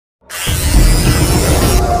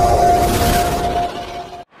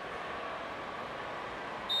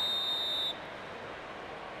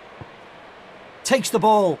Takes the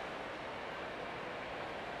ball.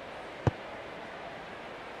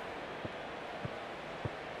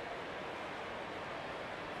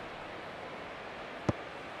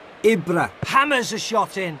 Ibra hammers a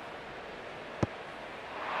shot in.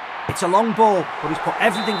 It's a long ball, but he's put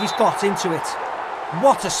everything he's got into it.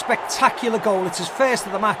 What a spectacular goal. It's his first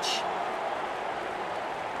of the match.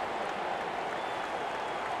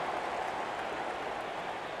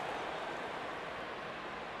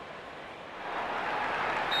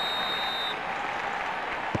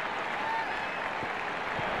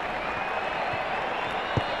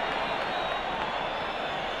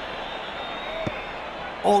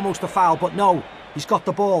 Almost a foul, but no, he's got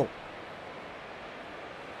the ball.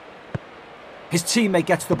 His teammate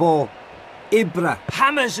gets the ball. Ibra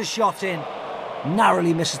hammers a shot in.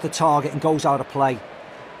 Narrowly misses the target and goes out of play.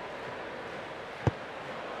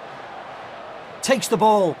 Takes the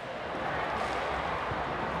ball.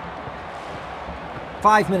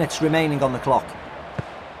 5 minutes remaining on the clock.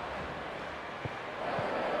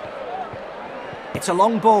 It's a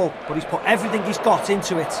long ball, but he's put everything he's got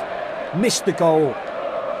into it. Missed the goal.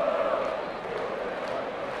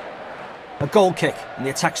 A goal kick, and the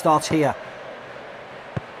attack starts here.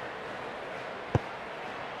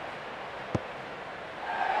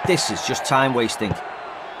 This is just time wasting.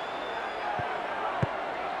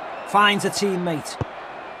 Finds a teammate.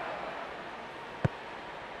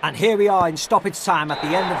 And here we are in stoppage time at the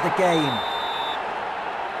end of the game.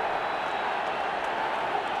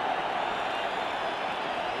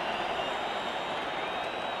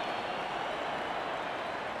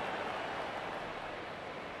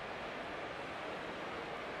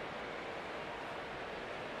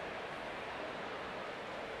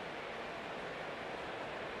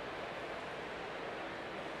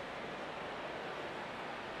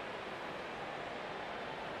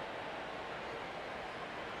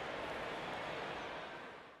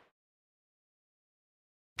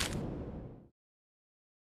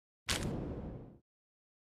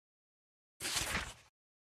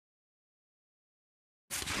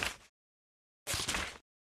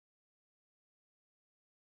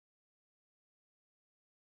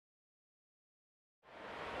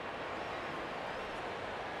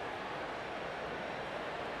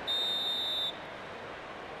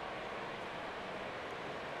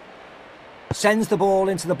 Sends the ball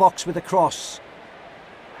into the box with a cross.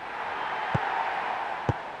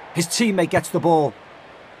 His teammate gets the ball.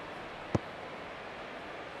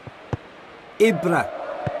 Ibra.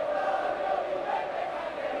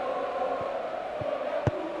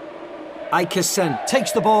 Ikeson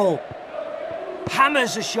takes the ball.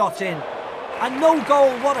 Hammers a shot in. And no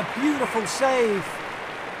goal, what a beautiful save.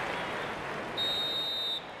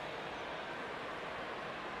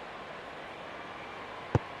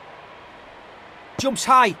 Jumps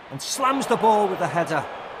high and slams the ball with a header.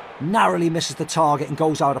 Narrowly misses the target and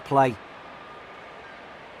goes out of play.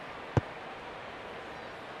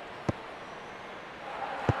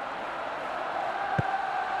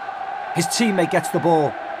 His teammate gets the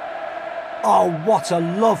ball. Oh, what a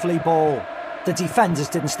lovely ball. The defenders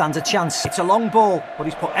didn't stand a chance. It's a long ball, but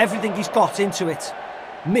he's put everything he's got into it.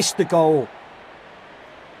 Missed the goal.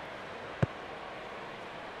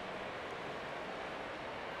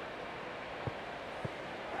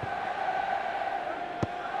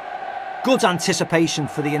 Good anticipation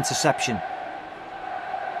for the interception.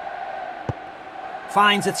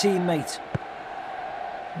 Finds a teammate.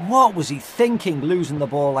 What was he thinking, losing the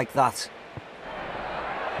ball like that?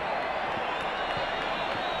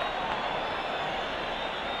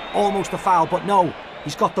 Almost a foul, but no,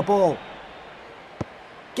 he's got the ball.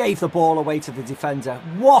 Gave the ball away to the defender.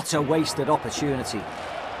 What a wasted opportunity.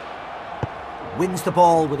 Wins the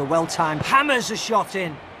ball with a well-timed, hammers a shot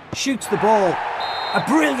in, shoots the ball. A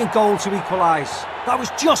brilliant goal to equalise. That was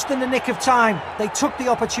just in the nick of time. They took the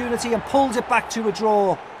opportunity and pulled it back to a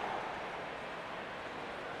draw.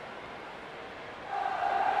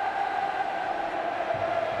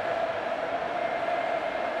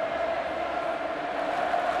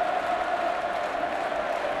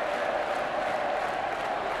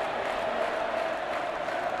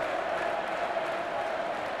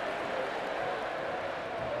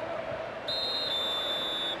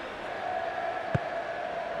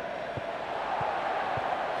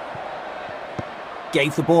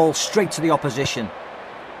 Gave the ball straight to the opposition.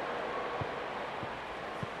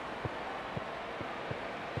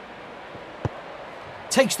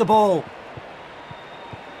 Takes the ball.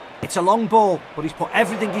 It's a long ball, but he's put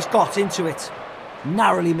everything he's got into it.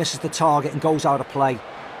 Narrowly misses the target and goes out of play.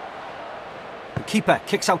 The keeper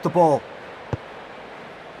kicks out the ball.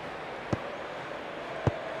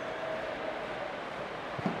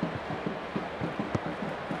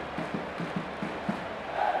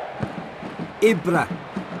 Ibra.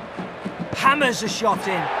 Hammers a shot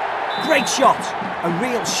in. Great shot. A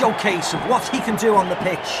real showcase of what he can do on the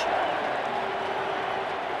pitch.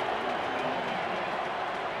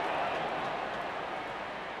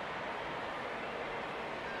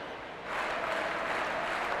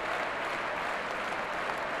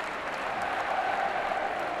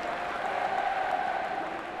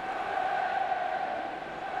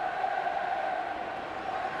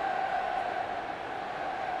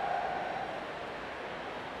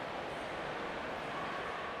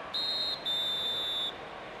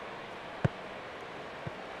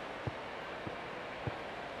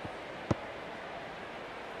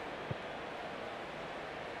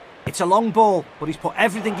 It's a long ball, but he's put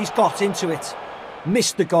everything he's got into it.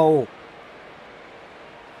 Missed the goal.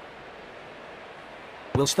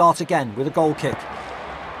 We'll start again with a goal kick.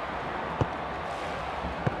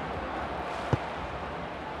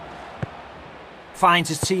 Finds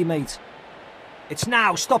his teammate. It's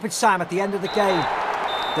now stoppage time at the end of the game.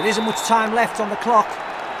 There isn't much time left on the clock.